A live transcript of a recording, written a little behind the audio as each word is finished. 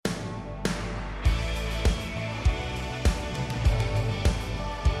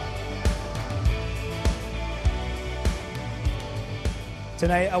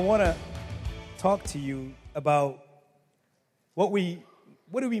Tonight, I want to talk to you about what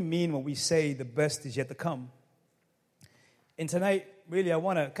do we mean when we say the best is yet to come. And tonight, really, I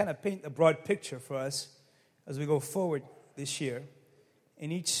want to kind of paint a broad picture for us as we go forward this year.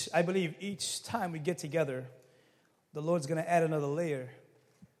 And I believe each time we get together, the Lord's going to add another layer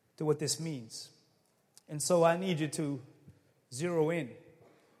to what this means. And so I need you to zero in.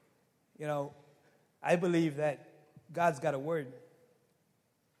 You know, I believe that God's got a word,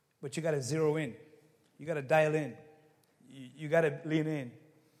 but you got to zero in. You got to dial in. You got to lean in.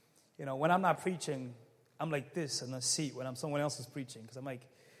 You know, when I'm not preaching, I'm like this in the seat when someone else is preaching, because I'm like,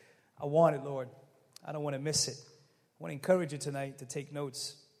 I want it, Lord. I don't want to miss it. I want to encourage you tonight to take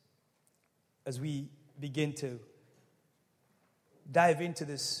notes as we begin to dive into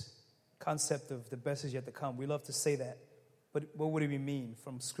this concept of the best is yet to come. We love to say that, but what would it mean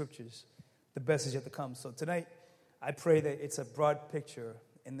from scriptures? The best is yet to come. So tonight, I pray that it's a broad picture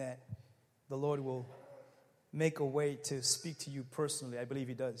and that the Lord will make a way to speak to you personally. I believe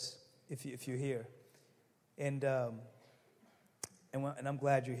He does, if you're here. And I'm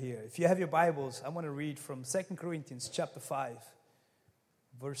glad you're here. If you have your Bibles, I want to read from 2 Corinthians chapter 5,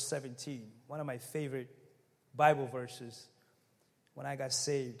 verse 17. One of my favorite Bible verses. When I got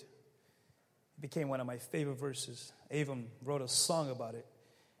saved, it became one of my favorite verses. I even wrote a song about it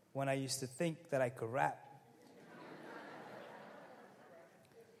when I used to think that I could rap.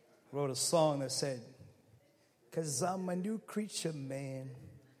 Wrote a song that said, "'Cause I'm a new creature, man.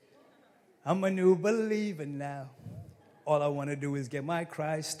 I'm a new believer now. All I want to do is get my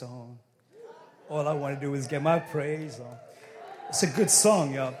Christ on. All I want to do is get my praise on." It's a good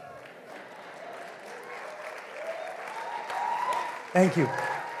song, y'all. Thank you.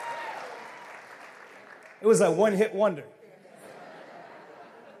 It was a one-hit wonder.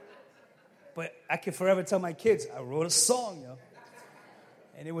 But I can forever tell my kids, I wrote a song, yo.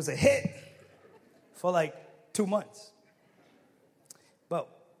 And it was a hit for like 2 months. But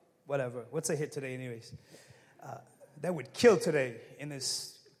whatever. What's a hit today anyways? That would kill today in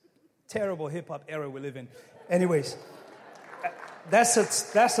this terrible hip-hop era we live in. Anyways,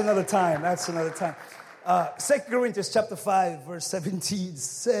 that's another time. That's another time. 2 Corinthians chapter 5, verse 17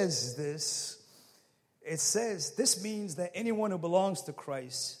 says this. It says, "This means that anyone who belongs to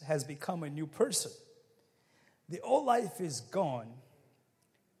Christ has become a new person. The old life is gone,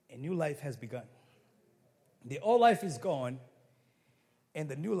 and new life has begun." The old life is gone, and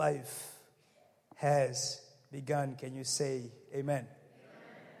the new life has begun. Can you say amen? Amen.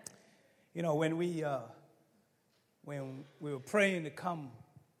 You know, when we were praying to come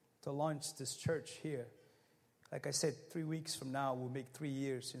to launch this church here, like I said, 3 weeks from now, we'll make 3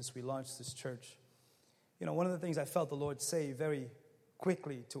 years since we launched this church. You know, one of the things I felt the Lord say very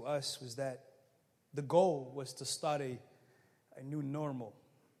quickly to us was that the goal was to start a new normal.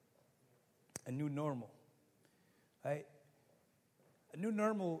 A new normal. Right? A new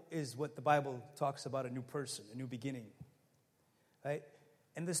normal is what the Bible talks about, a new person, a new beginning. Right?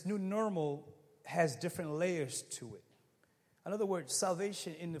 And this new normal has different layers to it. In other words,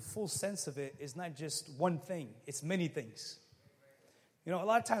 salvation in the full sense of it is not just one thing. It's many things. You know, a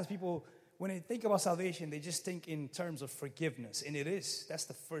lot of times people, when they think about salvation, they just think in terms of forgiveness. And it is. That's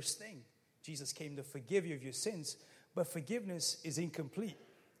the first thing. Jesus came to forgive you of your sins. But forgiveness is incomplete.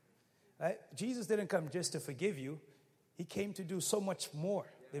 Right? Jesus didn't come just to forgive you. He came to do so much more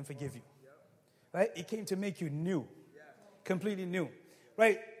than forgive you. Right? He came to make you new. Completely new.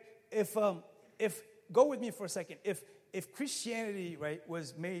 Right? If go with me for a second. If Christianity, right,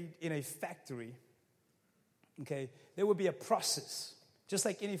 was made in a factory, okay, there would be a process. Just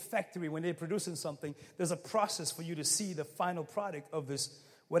like any factory, when they're producing something, there's a process for you to see the final product of this,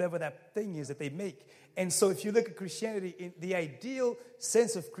 whatever that thing is that they make. And so if you look at Christianity, the ideal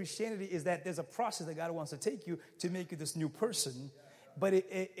sense of Christianity is that there's a process that God wants to take you to make you this new person. But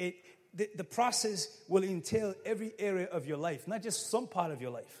the process will entail every area of your life, not just some part of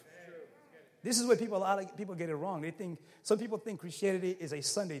your life. This is where a lot of people get it wrong. Some people think Christianity is a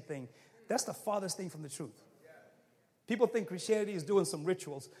Sunday thing. That's the farthest thing from the truth. People think Christianity is doing some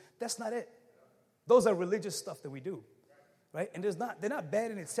rituals. That's not it. Those are religious stuff that we do, right? And they're not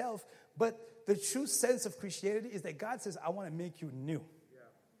bad in itself, but the true sense of Christianity is that God says, I want to make you new.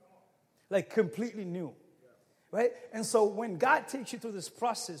 Like completely new, right? And so when God takes you through this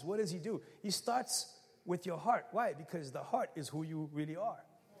process, what does He do? He starts with your heart. Why? Because the heart is who you really are.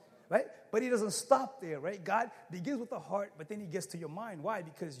 Right? But He doesn't stop there, right? God begins with the heart, but then He gets to your mind. Why?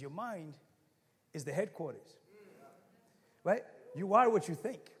 Because your mind is the headquarters. Right? You are what you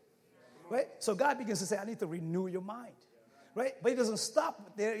think. Right? So God begins to say, I need to renew your mind. Right? But He doesn't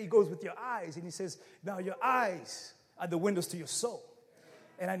stop there. He goes with your eyes, and He says, now your eyes are the windows to your soul.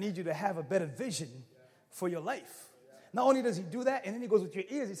 and I need you to have a better vision for your life. Not only does he do that, and then he goes with your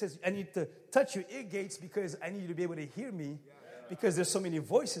ears. He says, I need to touch your ear gates because I need you to be able to hear me because there's so many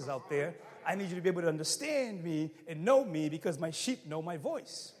voices out there. I need you to be able to understand me and know me because my sheep know my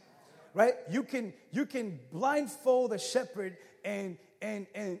voice. Right? You can blindfold a shepherd and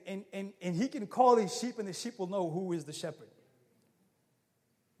he can call his sheep and the sheep will know who is the shepherd.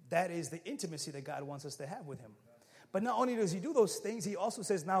 That is the intimacy that God wants us to have with him. But not only does he do those things, he also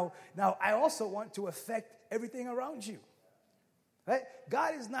says, now I also want to affect everything around you. Right?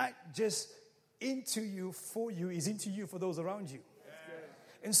 God is not just into you for you. He's into you for those around you.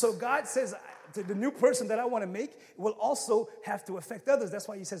 And so God says, to the new person that I want to make will also have to affect others. That's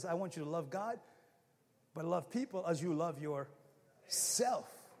why he says, I want you to love God, but love people as you love yourself.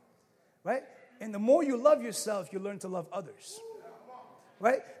 Right? And the more you love yourself, you learn to love others.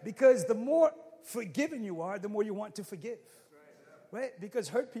 Right? Because the more forgiven you are, the more you want to forgive. Right? Because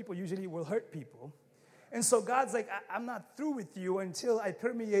hurt people usually will hurt people. And so God's like, I'm not through with you until I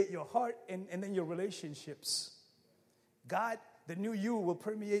permeate your heart and then your relationships. God, the new you will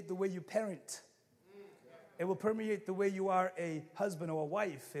permeate the way you parent. It will permeate the way you are a husband or a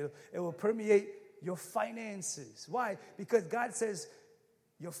wife. It will permeate your finances. Why? Because God says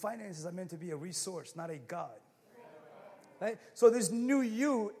your finances are meant to be a resource, not a God. Right? So this new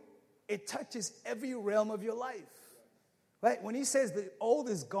you, it touches every realm of your life. Right? When he says the old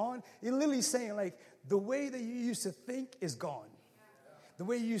is gone, he's literally saying like the way that you used to think is gone. The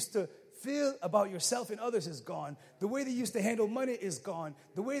way you used to feel about yourself and others is gone. The way that you used to handle money is gone.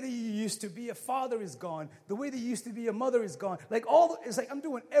 The way that you used to be a father is gone. The way that you used to be a mother is gone. It's like I'm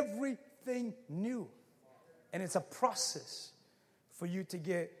doing everything new. And it's a process for you to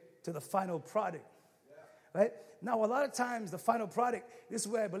get to the final product. Right? Now, a lot of times, the final product, this is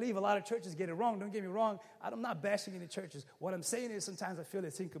where I believe a lot of churches get it wrong. Don't get me wrong. I'm not bashing any churches. What I'm saying is sometimes I feel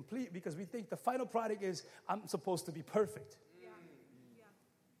it's incomplete because we think the final product is I'm supposed to be perfect.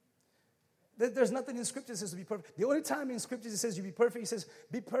 Yeah. There's nothing in Scripture that says to be perfect. The only time in Scripture it says you be perfect, it says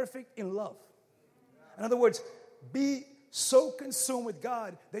be perfect in love. In other words, be so consumed with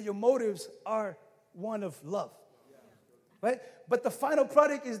God that your motives are one of love. Right? But the final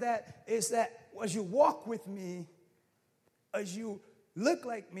product is that as you walk with me, as you look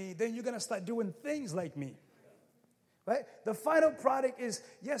like me, then you're going to start doing things like me. Right? The final product is,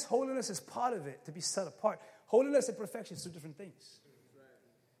 yes, holiness is part of it, to be set apart. Holiness and perfection is two different things.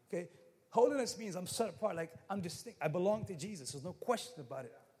 Okay? Holiness means I'm set apart, like I'm distinct. I belong to Jesus. There's no question about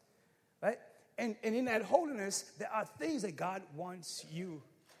it. Right? And in that holiness, there are things that God wants you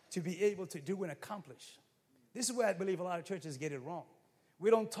to be able to do and accomplish. This is where I believe a lot of churches get it wrong. We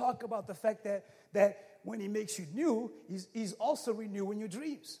don't talk about the fact that when he makes you new, he's also renewing your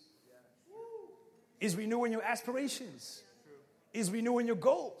dreams. He's renewing your aspirations. He's renewing your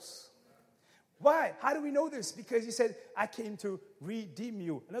goals. Why? How do we know this? Because he said, I came to redeem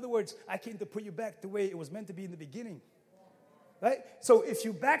you. In other words, I came to put you back the way it was meant to be in the beginning. Right? So if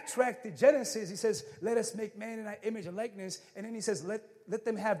you backtrack to Genesis, he says, let us make man in our image and likeness. And then he says, let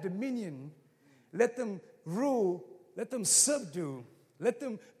them have dominion. Let them rule, let them subdue, let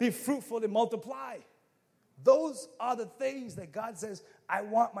them be fruitful and multiply. Those are the things that God says, I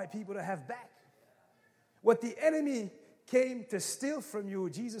want my people to have back. What the enemy came to steal from you,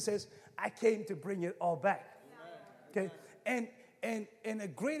 Jesus says, I came to bring it all back. Okay? And a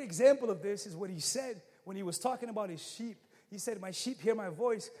great example of this is what he said when he was talking about his sheep. He said, my sheep hear my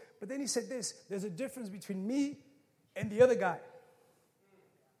voice. But then he said this, there's a difference between me and the other guy.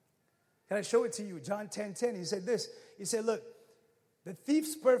 Can I show it to you? John 10:10, he said this. He said, look, the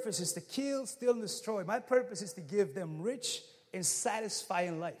thief's purpose is to kill, steal, and destroy. My purpose is to give them rich and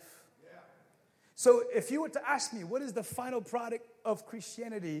satisfying life. Yeah. So if you were to ask me, what is the final product of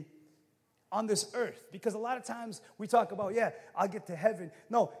Christianity on this earth? Because a lot of times we talk about, I'll get to heaven.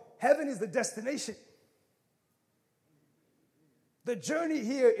 No, heaven is the destination. The journey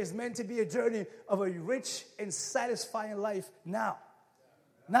here is meant to be a journey of a rich and satisfying life now.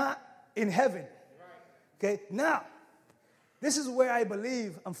 Not in heaven. Okay, now, this is where I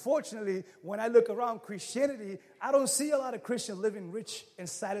believe, unfortunately, when I look around Christianity, I don't see a lot of Christians living rich and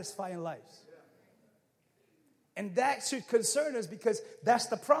satisfying lives. And that should concern us because that's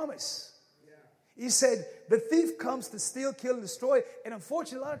the promise. He said, the thief comes to steal, kill, and destroy. And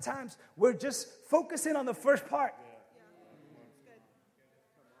unfortunately, a lot of times, we're just focusing on the first part.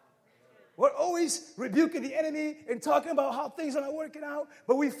 We're always rebuking the enemy and talking about how things are not working out,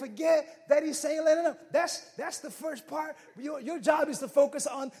 but we forget that he's saying, no, that's the first part. Your job is to focus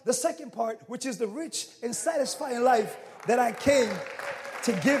on the second part, which is the rich and satisfying life that I came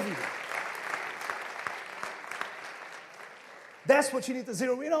to give you. That's what you need to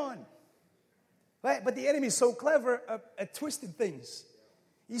zero in on. Right? But the enemy is so clever at twisting things.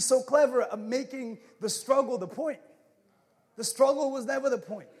 He's so clever at making the struggle the point. The struggle was never the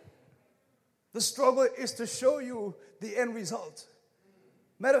point. The struggle is to show you the end result.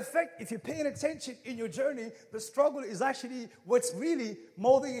 Matter of fact, if you're paying attention in your journey, the struggle is actually what's really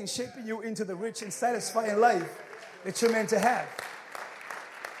molding and shaping you into the rich and satisfying life that you're meant to have.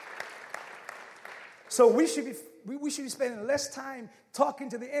 So we should be spending less time talking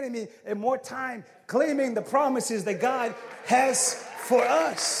to the enemy and more time claiming the promises that God has for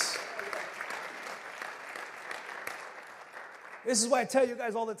us. This is why I tell you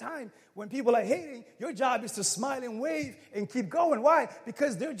guys all the time, when people are hating, your job is to smile and wave and keep going. Why?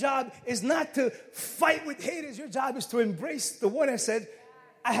 Because their job is not to fight with haters. Your job is to embrace the one that said,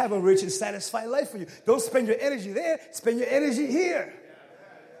 I have a rich and satisfied life for you. Don't spend your energy there. Spend your energy here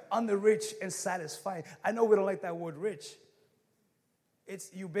on the rich and satisfied. I know we don't like that word rich.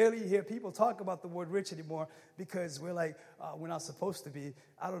 You barely hear people talk about the word rich anymore because we're like, we're not supposed to be.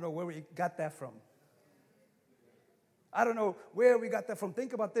 I don't know where we got that from. I don't know where we got that from.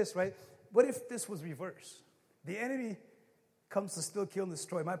 Think about this, right? What if this was reversed? The enemy comes to steal, kill, and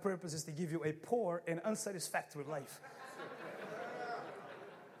destroy. My purpose is to give you a poor and unsatisfactory life.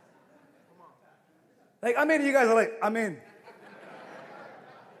 Like, I'm in. You guys are like, I'm in.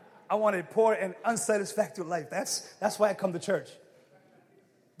 I want a poor and unsatisfactory life. That's why I come to church.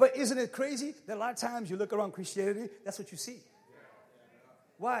 But isn't it crazy that a lot of times you look around Christianity, that's what you see?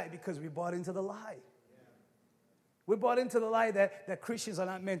 Why? Because we bought into the lie. We bought into the lie that Christians are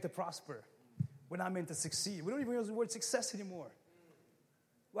not meant to prosper. We're not meant to succeed. We don't even use the word success anymore.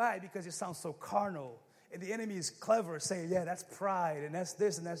 Why? Because it sounds so carnal. And the enemy is clever saying, yeah, that's pride, and that's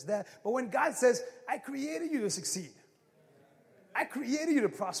this, and that's that. But when God says, I created you to succeed. I created you to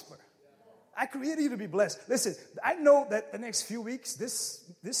prosper. I created you to be blessed. Listen, I know that the next few weeks, this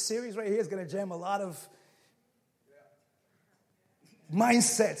series right here is going to jam a lot of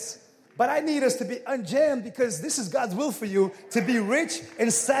mindsets. But I need us to be unjammed because this is God's will for you to be rich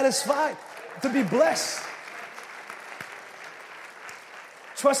and satisfied, to be blessed.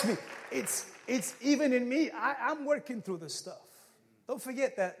 Trust me, it's even in me. I'm working through this stuff. Don't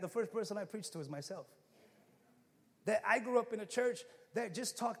forget that the first person I preached to is myself. That I grew up in a church that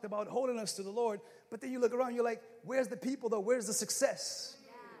just talked about holding us to the Lord, but then you look around, you're like, where's the people though? Where's the success?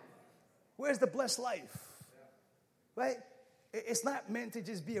 Where's the blessed life? Right? It's not meant to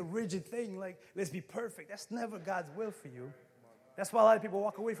just be a rigid thing, like, let's be perfect. That's never God's will for you. That's why a lot of people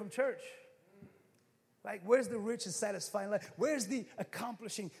walk away from church. Like, where's the rich and satisfying life? Where's the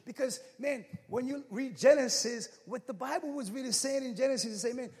accomplishing? Because, man, when you read Genesis, what the Bible was really saying in Genesis is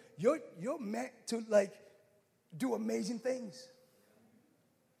saying, man, you're meant to, like, do amazing things.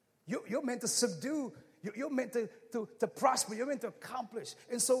 You're meant to subdue. You're meant to prosper. You're meant to accomplish.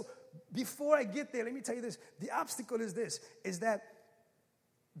 And so, before I get there, let me tell you this. The obstacle is this, is that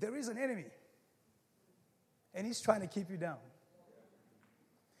there is an enemy. And he's trying to keep you down.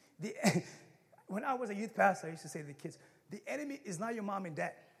 When I was a youth pastor, I used to say to the kids, the enemy is not your mom and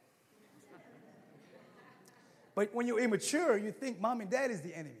dad. But when you're immature, you think mom and dad is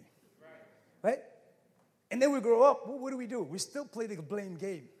the enemy. Right? And then we grow up, what do? We still play the blame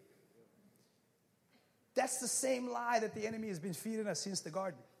game. That's the same lie that the enemy has been feeding us since the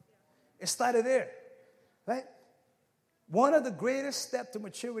garden. It started there, right? One of the greatest steps to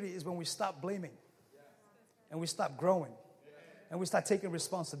maturity is when we stop blaming and we stop growing and we start taking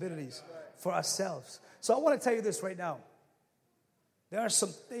responsibilities for ourselves. So I want to tell you this right now. There are some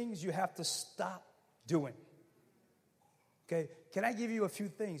things you have to stop doing. Okay? Can I give you a few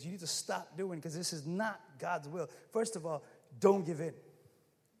things you need to stop doing because this is not God's will? First of all, don't give in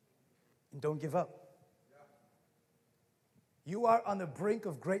and don't give up. You are on the brink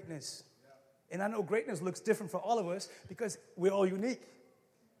of greatness. And I know greatness looks different for all of us because we're all unique.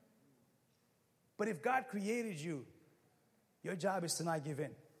 But if God created you, your job is to not give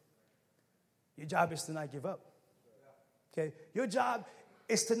in. Your job is to not give up. Okay? Your job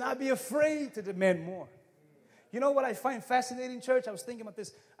is to not be afraid to demand more. You know what I find fascinating, church? I was thinking about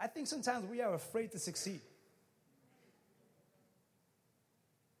this. I think sometimes we are afraid to succeed.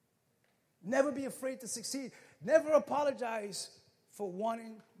 Never be afraid to succeed. Never apologize for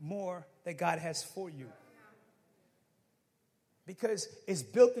wanting more that God has for you. Because it's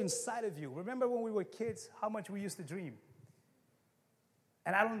built inside of you. Remember when we were kids, how much we used to dream?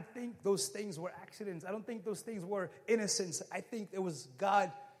 And I don't think those things were accidents. I don't think those things were innocence. I think it was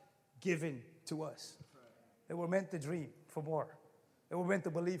God given to us. They were meant to dream for more. They were meant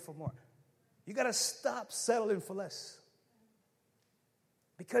to believe for more. You got to stop settling for less.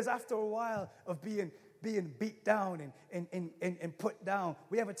 Because after a while of being being beat down and put down,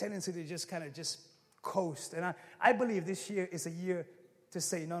 we have a tendency to just kind of just coast. And I believe this year is a year to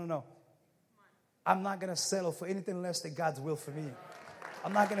say, no. I'm not going to settle for anything less than God's will for me.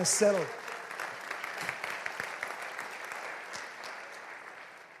 I'm not going to settle.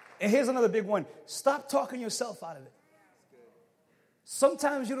 And here's another big one. Stop talking yourself out of it.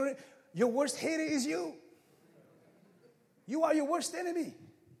 Sometimes your worst hater is you. You are your worst enemy.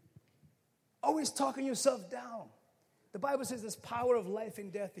 Always talking yourself down. The Bible says there's power of life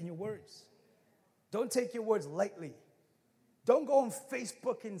and death in your words. Don't take your words lightly. Don't go on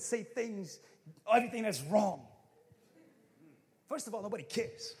Facebook and say things, everything that's wrong. First of all, nobody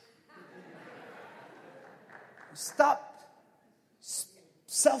cares. Stop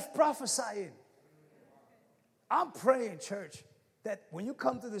self-prophesying. I'm praying, church, that when you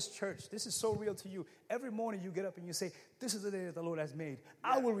come to this church, this is so real to you. Every morning you get up and you say, this is the day that the Lord has made.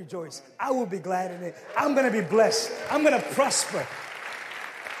 I will rejoice. I will be glad in it. I'm going to be blessed. I'm going to prosper.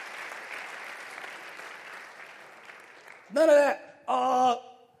 None of that.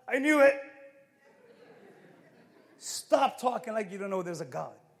 I knew it. Stop talking like you don't know there's a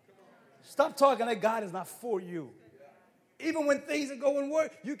God. Stop talking like God is not for you. Even when things are going worse,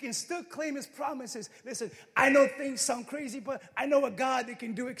 you can still claim his promises. Listen, I know things sound crazy, but I know a God that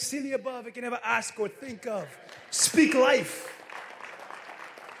can do exceedingly above it can ever ask or think of. Speak life.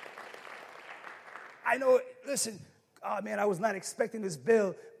 I know, listen, oh man, I was not expecting this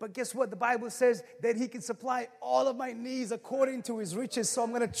bill, but guess what? The Bible says that he can supply all of my needs according to his riches, so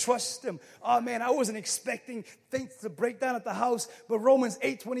I'm going to trust him. Oh man, I wasn't expecting things to break down at the house, but Romans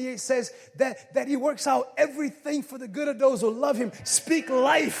 8:28 says that he works out everything for the good of those who love him. Speak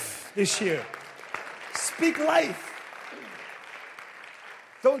life this year. Speak life.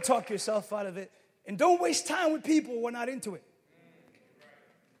 Don't talk yourself out of it, and don't waste time with people who are not into it.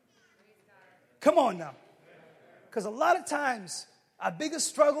 Come on now. Because a lot of times, our biggest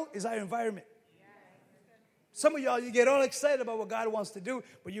struggle is our environment. Some of y'all, you get all excited about what God wants to do,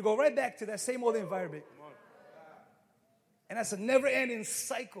 but you go right back to that same old environment. And that's a never-ending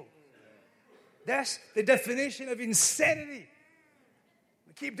cycle. That's the definition of insanity.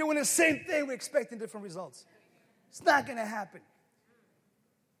 We keep doing the same thing, we're expecting different results. It's not going to happen.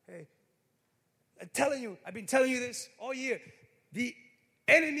 Hey, I've been telling you this all year. The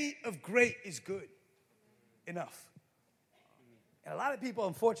enemy of great is good enough. And a lot of people,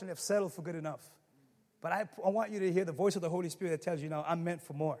 unfortunately, have settled for good enough. But I want you to hear the voice of the Holy Spirit that tells you, now, I'm meant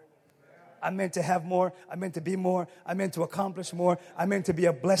for more. I'm meant to have more. I'm meant to be more. I'm meant to accomplish more. I'm meant to be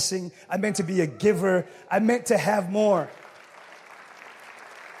a blessing. I'm meant to be a giver. I'm meant to have more.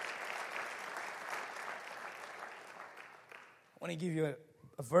 I want to give you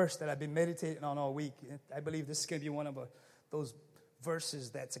a verse that I've been meditating on all week. I believe this is going to be one of those verses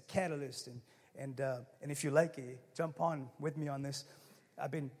that's a catalyst. And if you like it, jump on with me on this.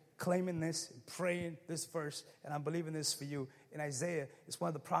 I've been claiming this and praying this verse, and I'm believing this for you. In Isaiah, it's one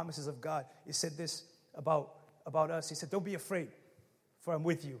of the promises of God. He said this about us. He said, don't be afraid, for I'm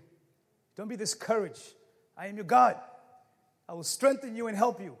with you. Don't be discouraged. I am your God. I will strengthen you and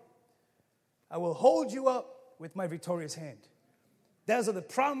help you. I will hold you up with my victorious hand. Those are the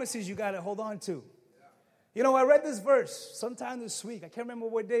promises you got to hold on to. You know, I read this verse sometime this week. I can't remember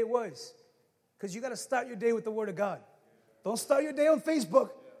what day it was. Because you got to start your day with the Word of God. Don't start your day on Facebook.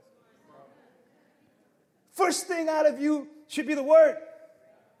 First thing out of you should be the Word.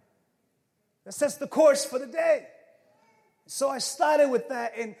 That sets the course for the day. So I started with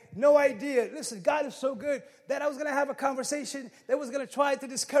that and no idea. Listen, God is so good that I was going to have a conversation that was going to try to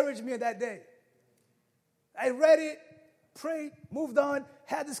discourage me that day. I read it, prayed, moved on,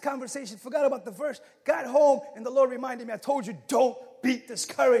 had this conversation, forgot about the verse, got home, and the Lord reminded me, I told you, don't be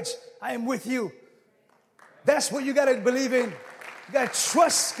discouraged. I am with you. That's what you got to believe in. You got to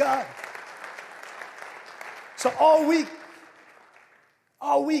trust God. So all week,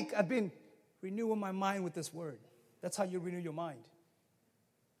 I've been renewing my mind with this word. That's how you renew your mind.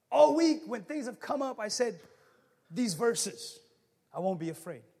 All week, when things have come up, I said, these verses, I won't be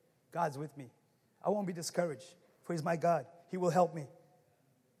afraid. God's with me. I won't be discouraged, for he's my God. He will help me.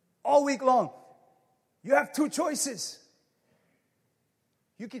 All week long, you have two choices.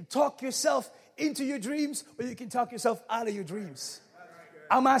 You can talk yourself into your dreams, or you can talk yourself out of your dreams.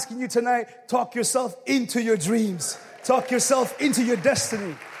 I'm asking you tonight, talk yourself into your dreams. Talk yourself into your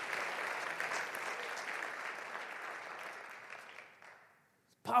destiny.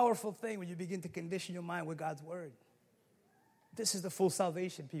 Powerful thing when you begin to condition your mind with God's word. This is the full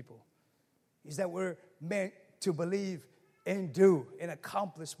salvation, people. Is that we're meant to believe and do and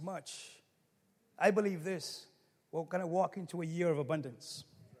accomplish much. I believe this. We're going to walk into a year of abundance.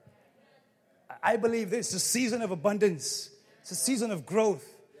 I believe this is a season of abundance. It's a season of growth.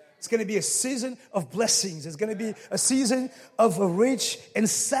 It's going to be a season of blessings. It's going to be a season of a rich and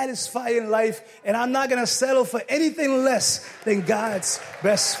satisfying life. And I'm not going to settle for anything less than God's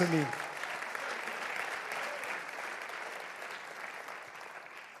best for me.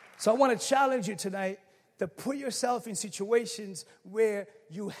 So I want to challenge you tonight to put yourself in situations where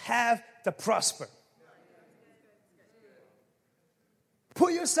you have to prosper.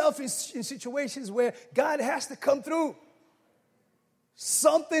 Put yourself in situations where God has to come through.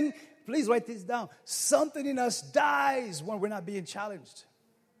 Something, please write this down. Something in us dies when we're not being challenged.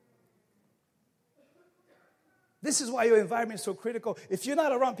 This is why your environment is so critical. If you're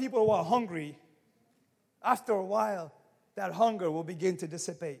not around people who are hungry, after a while, that hunger will begin to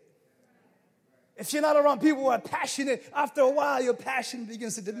dissipate. If you're not around people who are passionate, after a while, your passion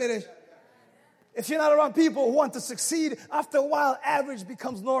begins to diminish. If you're not around people who want to succeed, after a while, average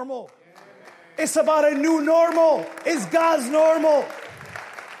becomes normal. It's about a new normal. It's God's normal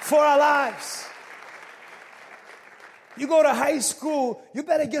for our lives. You go to high school, you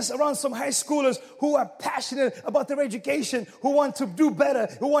better get around some high schoolers who are passionate about their education, who want to do better,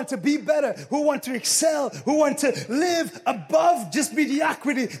 who want to be better, who want to excel, who want to live above just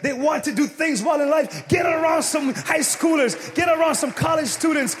mediocrity. They want to do things well in life. Get around some high schoolers, get around some college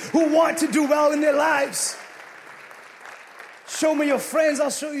students who want to do well in their lives. Show me your friends,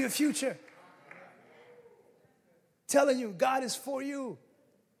 I'll show you your future. Telling you, God is for you.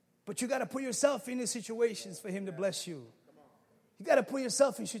 But you got to put yourself in these situations for Him to bless you. You got to put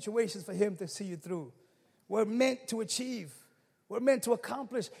yourself in situations for Him to see you through. We're meant to achieve. We're meant to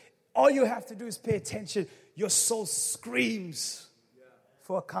accomplish. All you have to do is pay attention. Your soul screams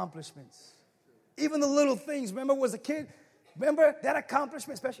for accomplishments. Even the little things. Remember, as a kid, remember that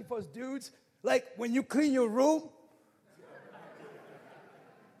accomplishment, especially for us dudes? Like when you clean your room,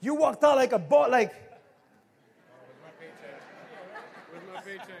 you walked out like a boss, like,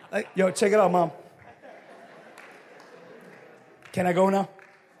 yo, check it out, Mom. Can I go now?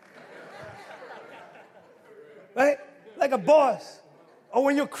 Right? Like a boss. Or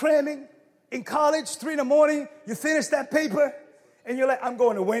when you're cramming in college, 3 a.m, you finish that paper, and you're like, I'm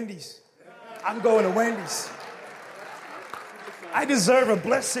going to Wendy's. I'm going to Wendy's. I deserve a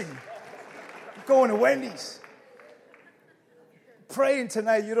blessing. I'm going to Wendy's. Praying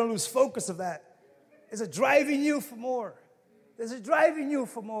tonight, you don't lose focus of that. Is it driving you for more? Is it driving you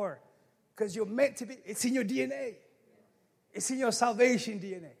for more? Because you're meant to be. It's in your DNA. It's in your salvation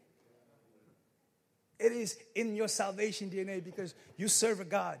DNA. It is in your salvation DNA because you serve a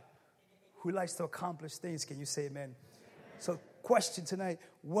God who likes to accomplish things. Can you say amen? So, question tonight,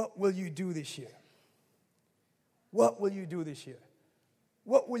 what will you do this year? What will you do this year?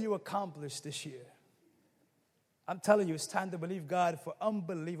 What will you accomplish this year? I'm telling you, it's time to believe God for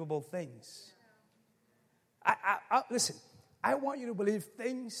unbelievable things. Listen. I want you to believe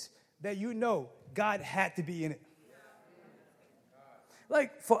things that you know God had to be in it.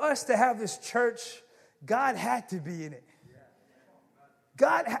 Like for us to have this church, God had to be in it.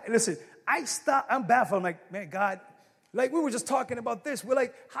 Listen, I'm baffled. I'm like, man, God, like we were just talking about this. We're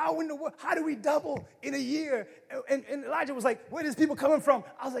like, how in the world, how do we double in a year? And Elijah was like, where are these people coming from?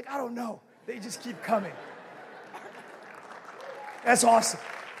 I was like, I don't know. They just keep coming. That's awesome.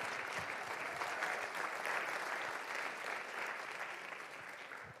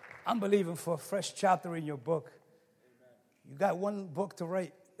 I'm believing for a fresh chapter in your book. You got one book to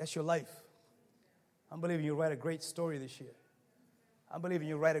write. That's your life. I'm believing you'll write a great story this year. I'm believing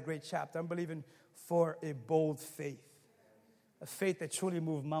you'll write a great chapter. I'm believing for a bold faith. A faith that truly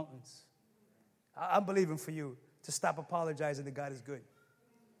moves mountains. I'm believing for you to stop apologizing that God is good.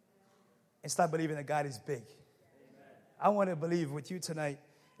 And start believing that God is big. I want to believe with you tonight.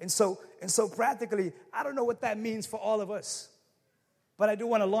 And so practically, I don't know what that means for all of us. But I do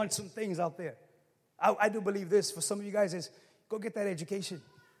want to launch some things out there. I do believe this for some of you guys is go get that education.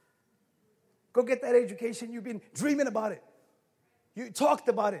 Go get that education. You've been dreaming about it. You talked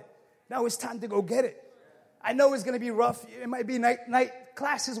about it. Now it's time to go get it. I know it's going to be rough. It might be night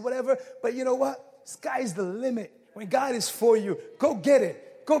classes, whatever. But you know what? Sky's the limit. When God is for you, go get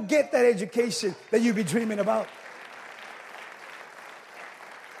it. Go get that education that you've been dreaming about.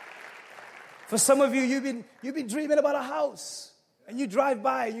 For some of you, you've been dreaming about a house. And you drive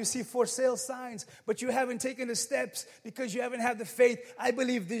by and you see for sale signs, but you haven't taken the steps because you haven't had the faith. I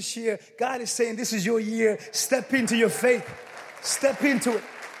believe this year, God is saying this is your year. Step into your faith. Step into it.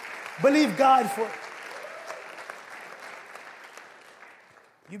 Believe God for it.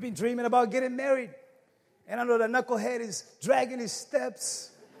 You've been dreaming about getting married. And I know the knucklehead is dragging his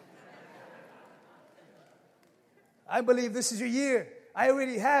steps. I believe this is your year. I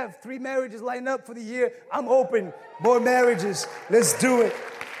already have 3 marriages lined up for the year. I'm open. More marriages. Let's do it.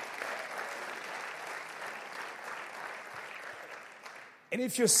 And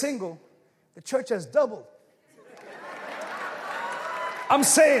if you're single, the church has doubled. I'm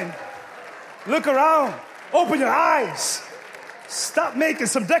saying, look around. Open your eyes. Stop making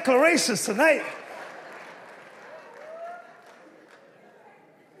some declarations tonight.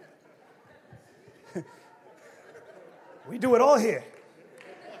 We do it all here.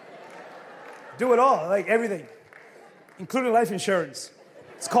 Do it all, like everything, including life insurance.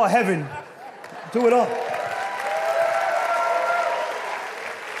 It's called heaven. Do it all.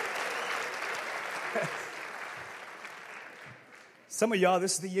 Some of y'all,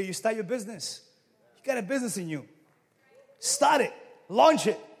 this is the year you start your business. You got a business in you. Start it. Launch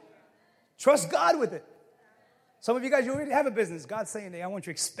it. Trust God with it. Some of you guys, you already have a business. God's saying, hey, I want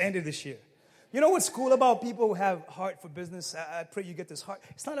you to expand it this year. You know what's cool about people who have heart for business? I pray you get this heart.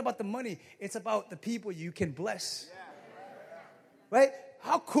 It's not about the money. It's about the people you can bless. Right?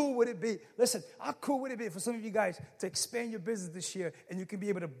 How cool would it be? Listen, how cool would it be for some of you guys to expand your business this year and you can be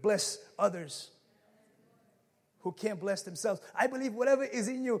able to bless others who can't bless themselves? I believe whatever is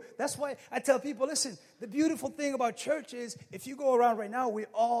in you. That's why I tell people, listen, the beautiful thing about church is if you go around right now, we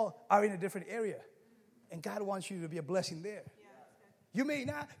all are in a different area. And God wants you to be a blessing there. You may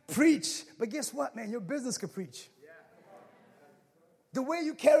not preach, but guess what, man? Your business can preach. The way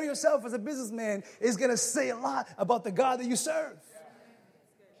you carry yourself as a businessman is going to say a lot about the God that you serve.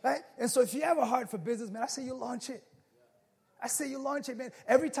 Right? And so if you have a heart for business, man, I say you launch it. I say you launch it, man.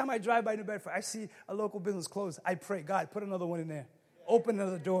 Every time I drive by New Bedford, I see a local business closed. I pray, God, put another one in there. Open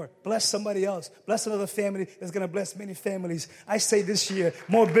another door. Bless somebody else. Bless another family that's going to bless many families. I say this year,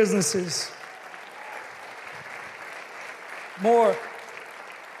 more businesses. More.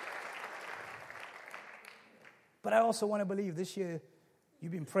 But I also want to believe this year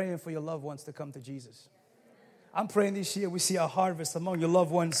you've been praying for your loved ones to come to Jesus. I'm praying this year we see a harvest among your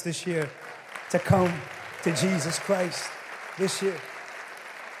loved ones this year to come to Jesus Christ this year.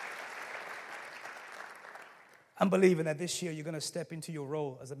 I'm believing that this year you're going to step into your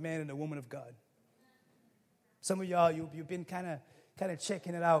role as a man and a woman of God. Some of y'all, you've been kind of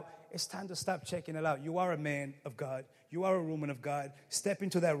checking it out. It's time to stop checking it out. You are a man of God. You are a woman of God. Step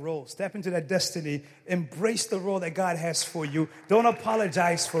into that role. Step into that destiny. Embrace the role that God has for you. Don't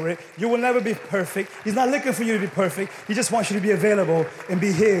apologize for it. You will never be perfect. He's not looking for you to be perfect. He just wants you to be available and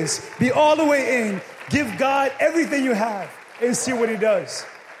be His. Be all the way in. Give God everything you have and see what He does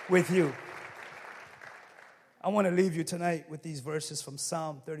with you. I want to leave you tonight with these verses from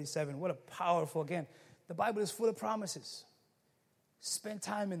Psalm 37. What a powerful, again, the Bible is full of promises. Spend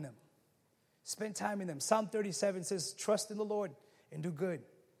time in them. Spend time in them. Psalm 37 says, trust in the Lord and do good.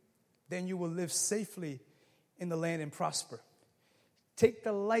 Then you will live safely in the land and prosper. Take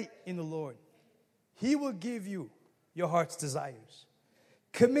delight in the Lord. He will give you your heart's desires.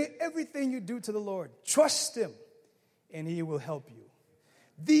 Commit everything you do to the Lord. Trust Him, and He will help you.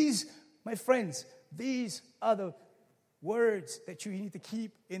 These, my friends, these are the words that you need to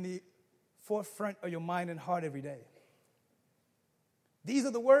keep in the forefront of your mind and heart every day. These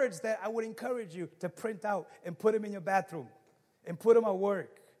are the words that I would encourage you to print out and put them in your bathroom and put them at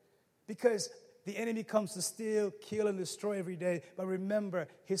work. Because the enemy comes to steal, kill, and destroy every day. But remember,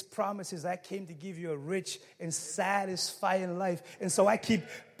 His promise is I came to give you a rich and satisfying life. And so I keep,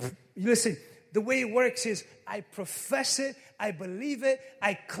 listen, the way it works is I profess it, I believe it,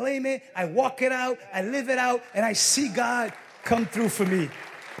 I claim it, I walk it out, I live it out, and I see God come through for me.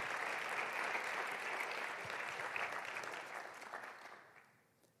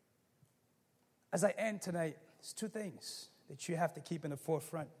 As I end tonight, there's 2 things that you have to keep in the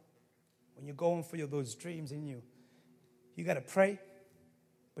forefront. When you're going for those dreams in you, you got to pray,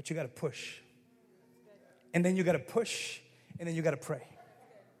 but you got to push. And then you got to push, and then you got to pray.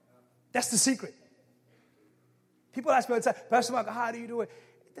 That's the secret. People ask me all the time, Pastor Mark, how do you do it?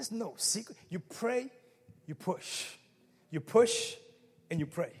 There's no secret. You pray, you push. You push, and you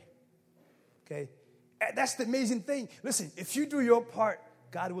pray. Okay? That's the amazing thing. Listen, if you do your part,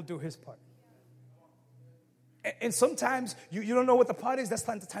 God will do His part. And sometimes you don't know what the part is. That's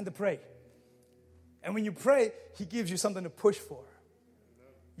the time to pray. And when you pray, He gives you something to push for.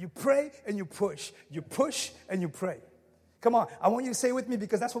 You pray and you push. You push and you pray. Come on. I want you to say it with me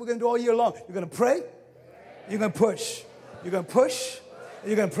because that's what we're going to do all year long. You're going to pray. You're going to push. You're going to push. And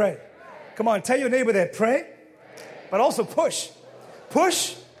you're going to pray. Come on. Tell your neighbor that. Pray, but also push.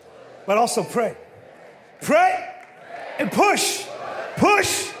 Push, but also pray. Pray and push.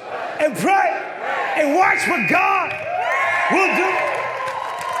 Push and pray. And watch what God will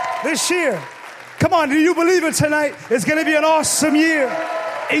do this year. Come on, do you believe it tonight? It's going to be an awesome year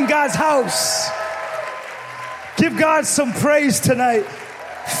in God's house. Give God some praise tonight.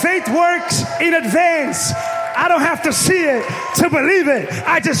 Faith works in advance. I don't have to see it to believe it.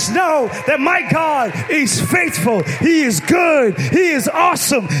 I just know that my God is faithful. He is good. He is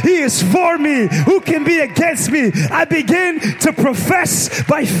awesome. He is for me. Who can be against me? I begin to profess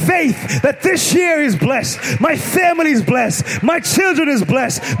by faith that this year is blessed. My family is blessed. My children is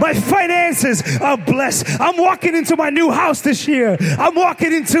blessed. My finances are blessed. I'm walking into my new house this year. I'm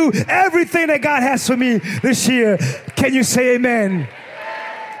walking into everything that God has for me this year. Can you say amen?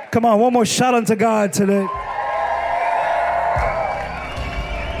 Come on, one more shout unto God today.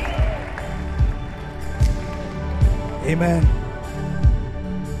 Amen.